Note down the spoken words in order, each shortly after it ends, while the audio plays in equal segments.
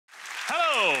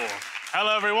Hello.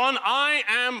 Hello, everyone. I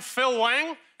am Phil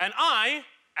Wang, and I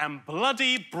am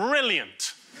bloody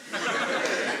brilliant.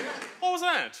 What was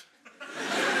that?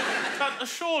 That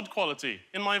assured quality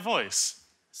in my voice.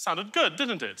 Sounded good,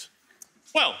 didn't it?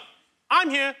 Well, I'm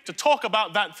here to talk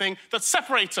about that thing that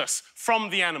separates us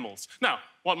from the animals. Now,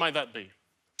 what might that be?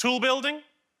 Tool building?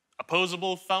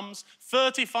 Opposable thumbs?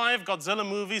 35 Godzilla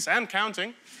movies and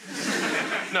counting?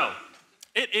 No,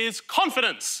 it is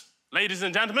confidence. Ladies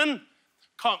and gentlemen,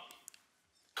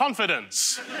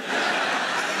 confidence.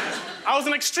 I was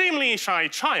an extremely shy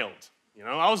child. You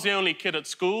know, I was the only kid at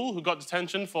school who got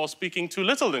detention for speaking too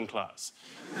little in class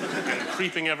and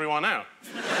creeping everyone out.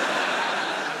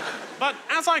 But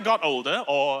as I got older,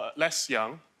 or less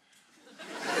young,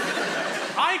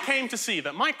 I came to see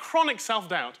that my chronic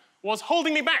self-doubt was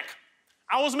holding me back.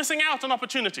 I was missing out on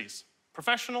opportunities.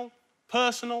 Professional,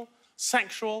 personal,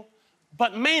 sexual,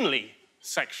 but mainly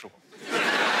sexual.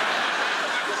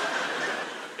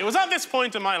 It was at this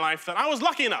point in my life that I was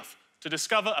lucky enough to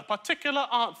discover a particular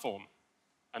art form,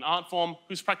 an art form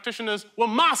whose practitioners were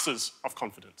masters of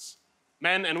confidence.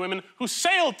 Men and women who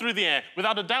sailed through the air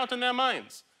without a doubt in their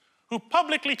minds, who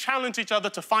publicly challenged each other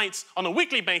to fights on a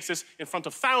weekly basis in front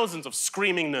of thousands of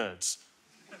screaming nerds.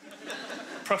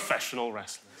 Professional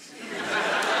wrestlers.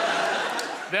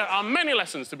 There are many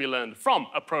lessons to be learned from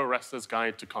a pro wrestler's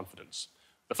guide to confidence.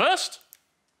 The first,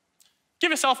 give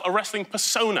yourself a wrestling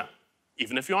persona,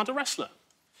 even if you aren't a wrestler.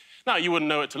 Now, you wouldn't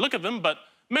know it to look at them, but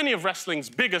many of wrestling's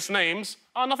biggest names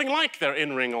are nothing like their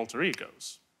in-ring alter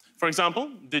egos. For example,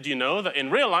 did you know that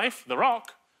in real life, The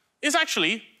Rock is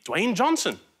actually Dwayne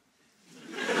Johnson?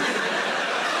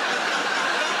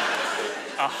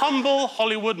 A humble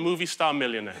Hollywood movie star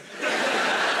millionaire.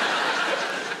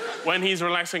 When he's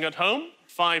relaxing at home,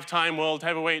 5-time world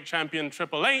heavyweight champion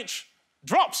Triple H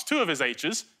drops 2 of his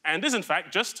H's and is in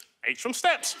fact just H from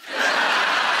Steps.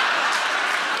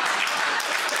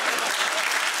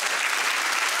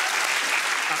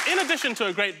 In addition to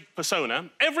a great persona,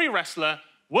 every wrestler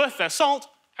worth their salt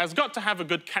has got to have a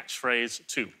good catchphrase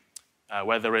too.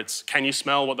 Whether it's, can you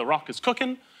smell what The Rock is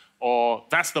cooking? Or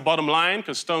that's the bottom line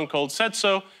because Stone Cold said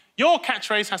so, your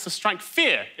catchphrase has to strike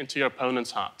fear into your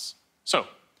opponent's hearts. So,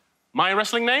 my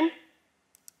wrestling name?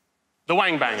 The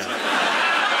Wangbanger.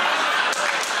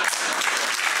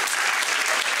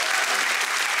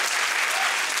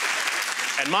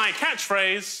 And my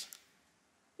catchphrase,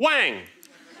 Wang.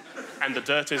 And the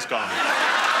dirt is gone.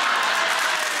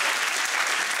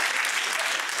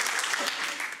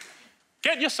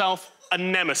 Get yourself a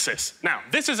nemesis. Now,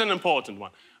 this is an important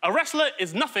one. A wrestler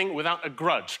is nothing without a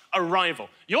grudge, a rival.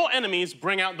 Your enemies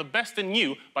bring out the best in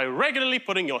you by regularly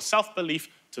putting your self-belief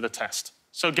to the test.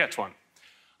 So get one.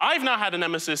 I've now had a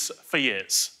nemesis for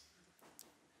years.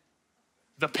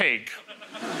 The Pig.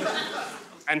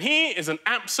 And he is an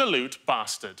absolute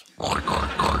bastard.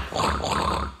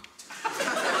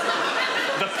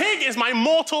 The Pig is my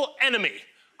mortal enemy.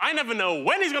 I never know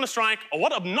when he's going to strike or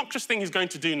what obnoxious thing he's going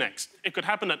to do next. It could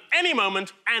happen at any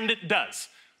moment, and it does.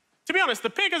 To be honest, the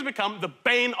Pig has become the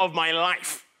bane of my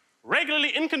life, regularly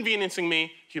inconveniencing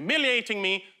me, humiliating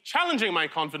me, challenging my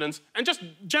confidence, and just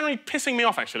generally pissing me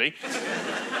off, actually.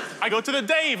 I go to the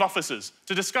Dave offices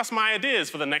to discuss my ideas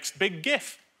for the next big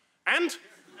gif. And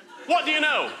what do you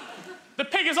know? The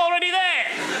Pig is already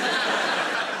there,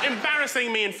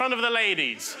 embarrassing me in front of the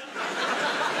ladies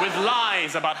with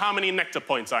lies about how many nectar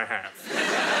points I have.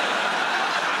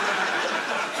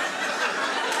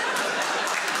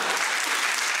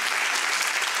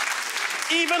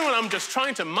 Even when I'm just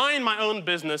trying to mind my own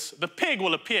business, the Pig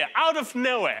will appear out of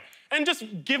nowhere and just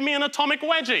give me an atomic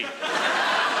wedgie.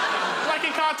 Like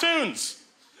in cartoons.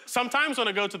 Sometimes when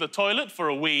I go to the toilet for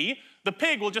a wee, the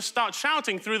Pig will just start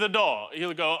shouting through the door.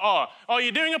 He'll go, oh,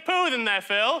 you're doing a poo in there,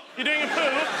 Phil? You're doing a poo?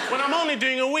 When I'm only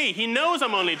doing a wee. He knows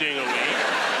I'm only doing a wee.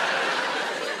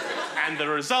 And the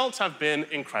results have been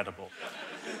incredible.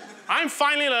 I'm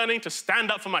finally learning to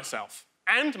stand up for myself.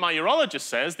 And my urologist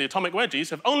says the atomic wedgies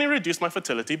have only reduced my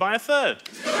fertility by 1/3.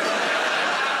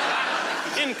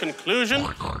 In conclusion...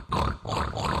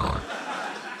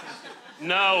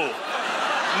 No.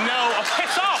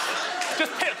 Piss off!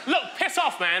 Just piss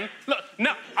off, man. Look,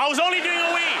 no, I was only doing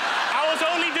a wee. I was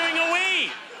only doing a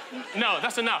wee. No,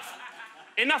 that's enough.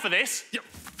 Enough of this.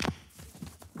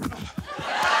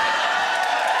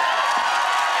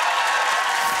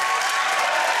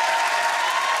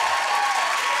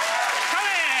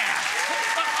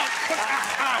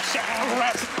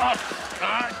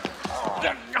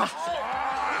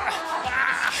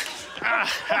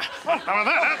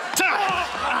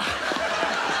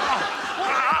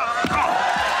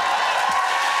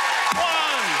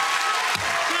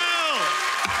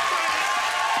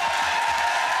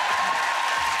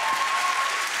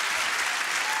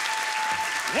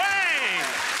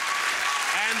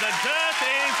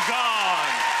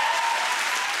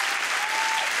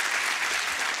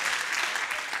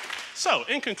 So,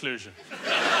 in conclusion,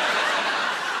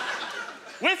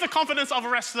 with the confidence of a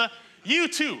wrestler, you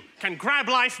too can grab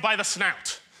life by the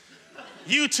snout.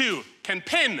 You too can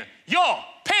pin your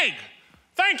pig.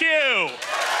 Thank you.